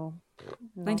 So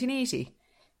 1980.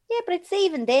 Yeah, but I'd say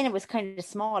even then it was kind of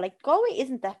small. Like Galway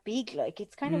isn't that big. Like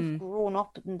it's kind of grown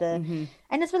up in the,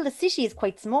 and as well the city is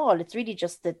quite small. It's really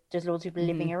just that there's loads of people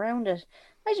living around it.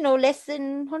 I don't know, less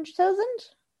than 100,000.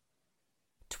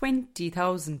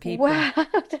 20,000 people. Wow,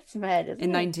 that's mad, isn't it?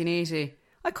 In 1980.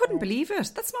 I couldn't believe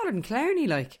it. That's smaller than Clarny,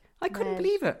 like. I couldn't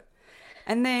believe it.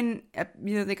 And then,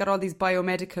 you know, they got all these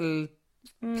biomedical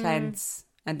plants,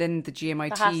 and then the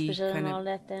GMIT. The hospital and all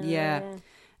that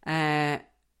then.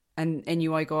 And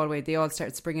NUI Galway, they all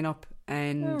started springing up.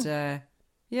 And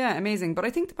amazing. But I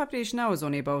think the population now is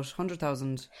only about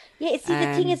 100,000. Yeah, see,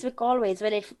 the thing is with Galway as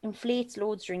well, it inflates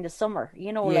loads during the summer,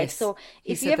 you know, like, so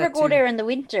if you ever go there in the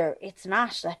winter, it's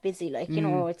not that busy, like, you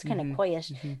know, it's kind of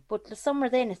quiet. But the summer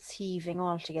then, it's heaving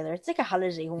altogether. It's like a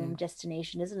holiday home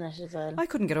destination, isn't it, as well? I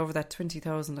couldn't get over that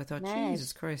 20,000. I thought,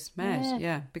 Jesus Christ, mad.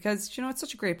 Yeah, because, you know, it's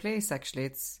such a great place, actually.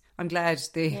 I'm glad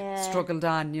they struggled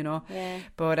on, you know. Yeah.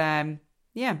 But,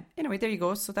 anyway, there you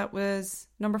go. So that was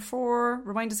number 4.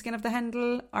 Remind us again of the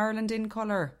handle. Ireland in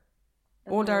Colour.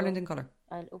 Old Ireland in Colour.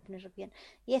 I'll open it up again.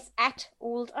 Yes, at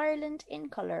Old Ireland in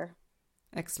Colour.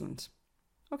 Excellent.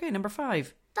 Okay, number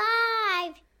 5.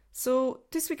 So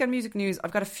this week on Music News,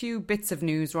 I've got a few bits of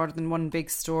news rather than one big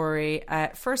story.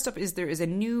 First up is there is a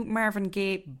new Marvin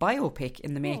Gaye biopic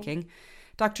in the making.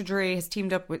 Dr. Dre has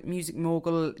teamed up with music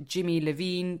mogul Jimmy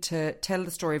Levine to tell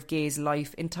the story of Gaye's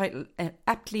life,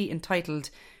 aptly entitled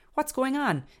What's Going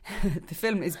On? The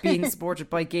film is being supported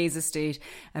by Gaye's estate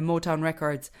and Motown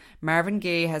Records. Marvin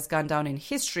Gaye has gone down in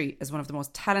history as one of the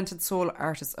most talented soul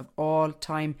artists of all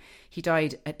time. He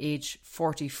died at age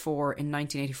 44 in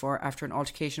 1984 after an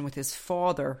altercation with his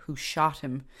father, who shot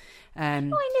him. I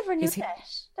never knew that.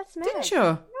 That's mad. Didn't you?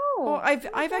 No. Oh, I've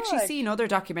actually seen other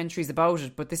documentaries about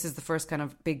it, but this is the first kind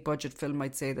of big budget film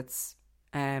I'd say that's...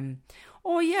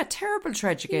 terrible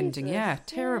tragic ending. Yeah,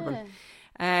 terrible.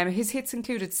 Yeah. His hits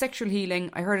included Sexual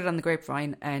Healing, I Heard It on the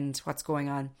Grapevine, and What's Going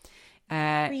On.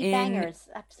 Bangers,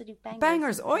 absolute bangers.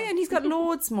 Bangers. Oh yeah, and he's got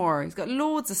loads more. He's got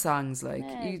loads of songs. Like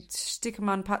you stick him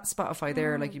on Spotify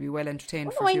there, like you'd be well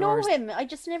entertained for a few hours. I know him. I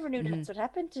just never knew that's what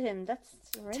happened to him. That's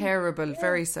terrible.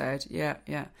 Very sad.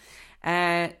 Yeah.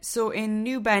 So in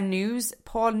new band news,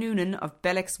 Paul Noonan of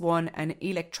Bell X1 and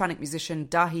electronic musician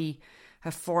Dahi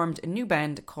have formed a new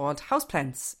band called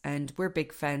Houseplants, and we're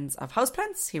big fans of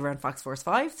Houseplants here on Fox Force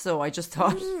 5, so I just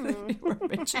thought you were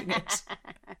mentioning it.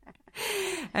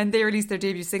 And they released their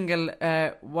debut single,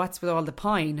 What's With All the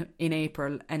Pine, in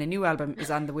April, and a new album is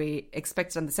on the way,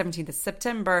 expected on the 17th of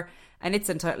September, and it's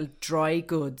entitled Dry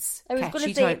Goods. I was going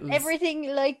to say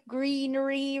everything like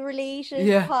greenery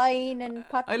related, pine and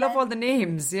pot. I love all the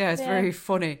names, it's very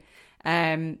funny.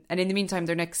 And in the meantime,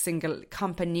 their next single,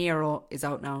 Compañero, is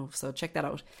out now, so check that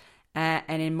out.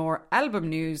 And in more album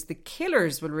news, The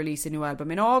Killers will release a new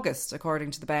album in August, according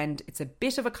to the band. It's a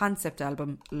bit of a concept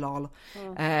album, lol.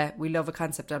 We love a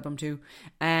concept album too.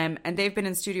 And they've been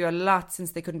in studio a lot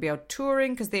since they couldn't be out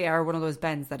touring, because they are one of those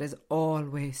bands that is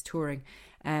always touring.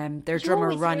 Their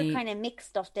drummer Ronnie, hear kind of mixed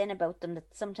stuff then about them, that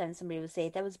sometimes somebody would say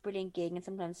that was a brilliant gig and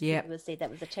sometimes people would say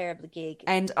that was a terrible gig.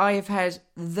 And I have had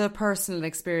the personal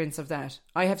experience of that.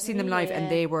 I have seen them live and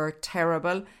they were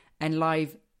terrible, and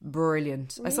live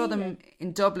brilliant. I saw them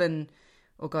in Dublin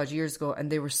years ago,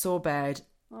 and they were so bad.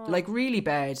 Like really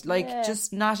bad,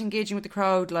 just not engaging with the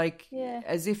crowd,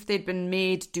 as if they'd been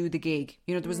made to do the gig.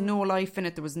 You know, there was no life in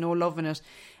it, there was no love in it.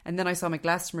 And then I saw them at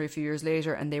Glastonbury a few years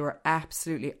later, and they were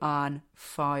absolutely on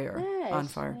fire. On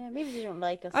fire. Yeah, maybe they don't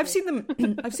like us. I've seen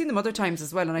them other times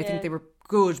as well, and I think they were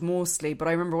good mostly. But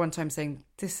I remember one time saying,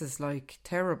 "This is like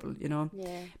terrible," you know.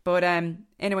 Yeah. But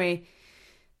anyway.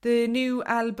 The new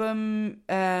album,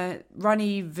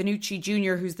 Ronnie Vannucci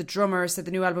Jr., who's the drummer, said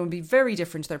the new album will be very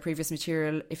different to their previous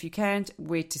material. If you can't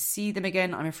wait to see them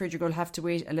again, I'm afraid you're going to have to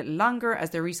wait a little longer,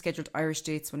 as their rescheduled Irish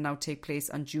dates will now take place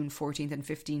on June 14th and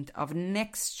 15th of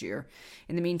next year.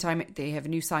 In the meantime, they have a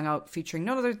new song out featuring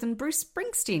none other than Bruce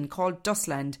Springsteen called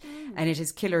Dustland, and it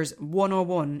is Killers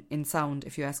 101 in sound.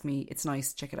 If you ask me, it's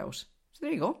nice. Check it out. So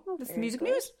there you go. That's the music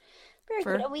news. Very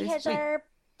good. And we had our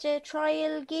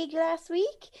trial gig last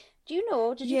week. Do you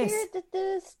know, did you hear that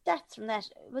the stats from that?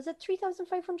 Was it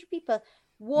 3,500 people?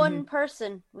 One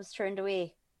person was turned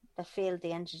away that failed the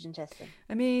antigen testing.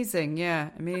 Amazing.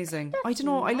 I don't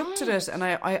know, I looked at it and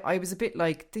I was a bit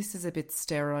like, this is a bit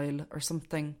sterile or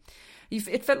something.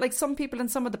 It felt like some people in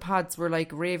some of the pods were like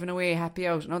raving away, happy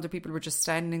out, and other people were just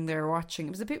standing there watching.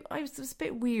 It was a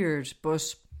bit weird,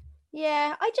 but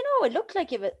yeah, I don't know, it looked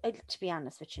like it was, to be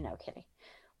honest with you now, Kelly.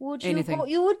 Would you anything.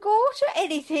 You would go to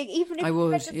anything, even if I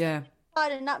would,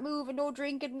 and not move and no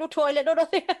drinking, no toilet, no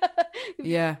nothing.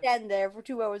 Yeah. Stand there for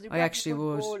 2 hours. I actually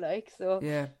would.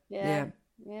 Yeah.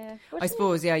 I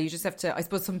suppose, you just have to. I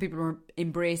suppose some people are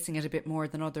embracing it a bit more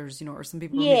than others, you know, or some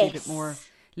people are maybe a bit more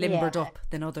limbered up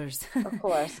than others. Of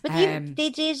course. But they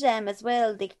did as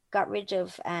well, they got rid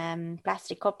of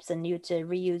plastic cups and you had to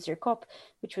reuse your cup,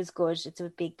 which was good. It's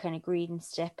a big kind of green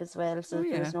step as well, so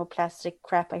there's no plastic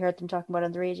crap. I heard them talking about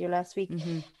on the radio last week.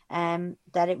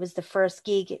 That it was the first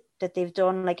gig that they've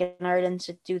done like in Ireland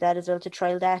to do that as well, to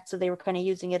trial that, so they were kind of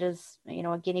using it as, you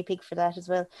know, a guinea pig for that as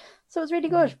well, so it was really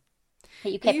good.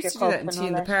 You kept used your to cup do that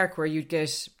in the park, where you'd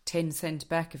get 10 cents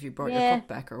back if you brought your cup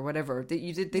back or whatever.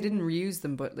 They didn't reuse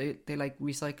them, but they like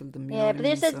recycled them. But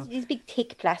there's these big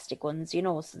thick plastic ones, you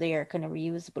know, so they are kind of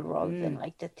reusable rather than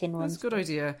like the thin ones. That's a good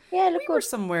idea. Yeah, we were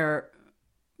somewhere.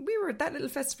 We were at that little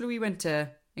festival we went to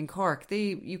in Cork.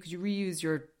 You could reuse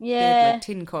your they had, like,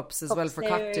 tin cups as well for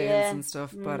cocktails and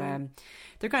stuff. But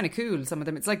they're kind of cool, some of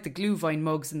them. It's like the glue vine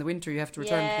mugs in the winter you have to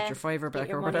return to get your fiver back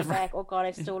or whatever. Back. Oh God,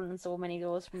 I've stolen so many of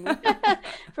those from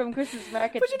from Christmas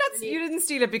market. But you didn't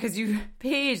steal it because you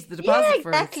paid the deposit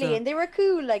for it. Yeah, exactly. So. And they were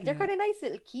cool. Like, they're kind of nice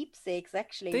little keepsakes,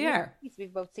 actually. They are. We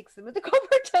have about 6 of them in the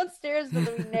cupboard downstairs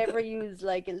that we never use.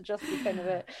 Like, it'll just be kind of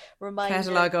a reminder.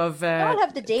 Catalogue of... they all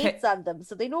have the dates on them,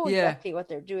 so they know exactly what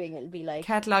they're doing. It'll be like...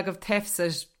 Catalogue of thefts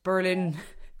at Berlin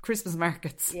Christmas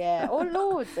markets. Yeah,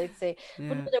 loads, I'd say. Yeah.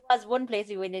 But there was one place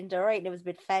we went into, right, and it was a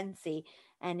bit fancy.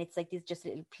 And it's like these just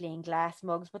little plain glass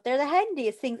mugs, but they're the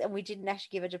handiest things. And we didn't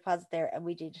actually give a deposit there, and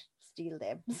we did steal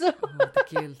them. So the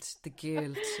guilt. The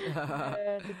guilt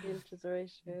was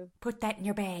right. Yeah. Put that in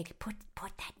your bag. Put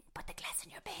the glass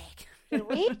in your bag.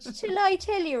 Wait till I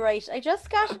tell you, right? I just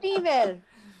got an email.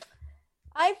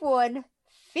 I've won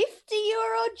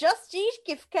 €50 Just Eat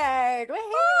gift card.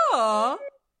 Oh,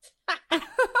 good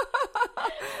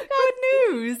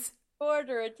news.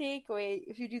 Order a takeaway.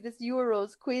 If you do this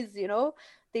Euros quiz,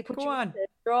 they put you in a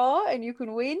draw and you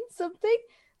can win something.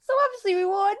 So obviously we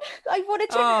won. I won a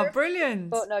dinner. Oh, brilliant.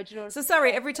 Oh, no, do you know? So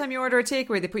sorry, every time you order a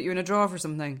takeaway, they put you in a draw for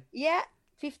something? Yeah,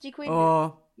 50 quid.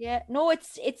 Oh. Yeah. No,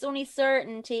 it's only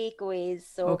certain takeaways.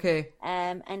 So okay.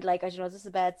 And like, I don't know, this is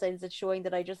a bad sign. It's showing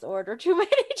that I just ordered too many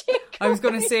takeaways. I was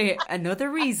going to say another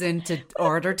reason to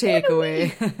order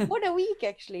takeaway. One a week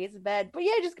actually is bad, but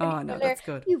yeah, just that's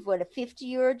good. You've won a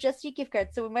 €50 Just Eat gift card,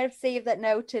 so we might have saved that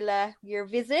now till your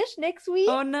visit next week.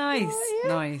 Oh, nice,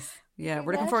 nice. Yeah,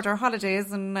 we're looking forward to our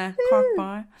holidays and Cork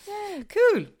Bar. Yeah.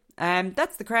 Cool.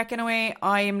 That's the crack anyway.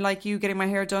 I am like you, getting my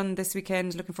hair done this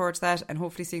weekend, looking forward to that, and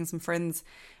hopefully seeing some friends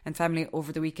and family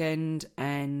over the weekend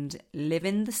and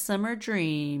living the summer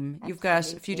dream. Absolutely. You've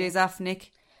got a few days off,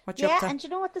 Nick. What you up to? And you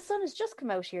know what? The sun has just come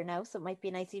out here now, so it might be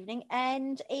a nice evening.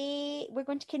 And we're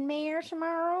going to Kinmare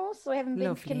tomorrow, so I haven't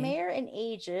been to Kinmare in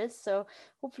ages, so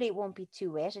hopefully it won't be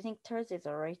too wet. I think Thursday's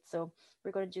all right, so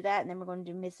we're going to do that, and then we're going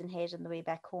to do Missing Head on the way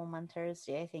back home on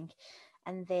Thursday, I think.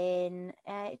 And then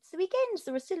it's the weekend,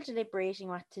 so we're still deliberating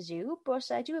what to do. But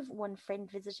I do have one friend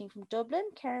visiting from Dublin,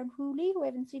 Karen Hooley, who I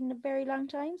haven't seen in a very long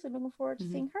time, so I'm looking forward to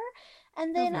seeing her.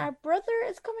 And then our brother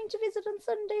is coming to visit on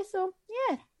Sunday, so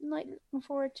yeah, looking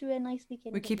forward to a nice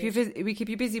weekend. We keep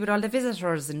you busy with all the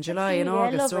visitors in July and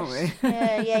August, don't we?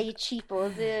 Yeah, you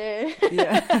cheapos.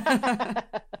 Yeah.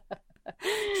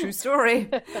 True story.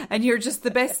 And you're just the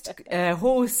best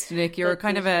host, Nick. You're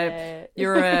kind of a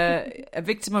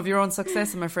victim of your own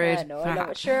success, I'm afraid. I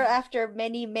know. Sure, after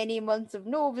many, many months of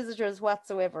no visitors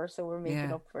whatsoever, so we're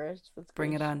making up for it.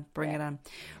 Bring it on.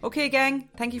 Okay, gang,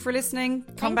 thank you for listening.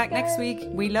 Come back next week.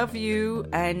 We love you.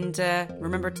 And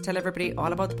remember to tell everybody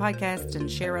all about the podcast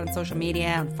and share it on social media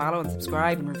and follow and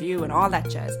subscribe and review and all that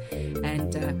jazz.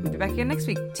 And we'll be back again next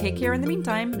week. Take care in the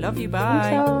meantime. Love you.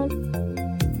 Bye.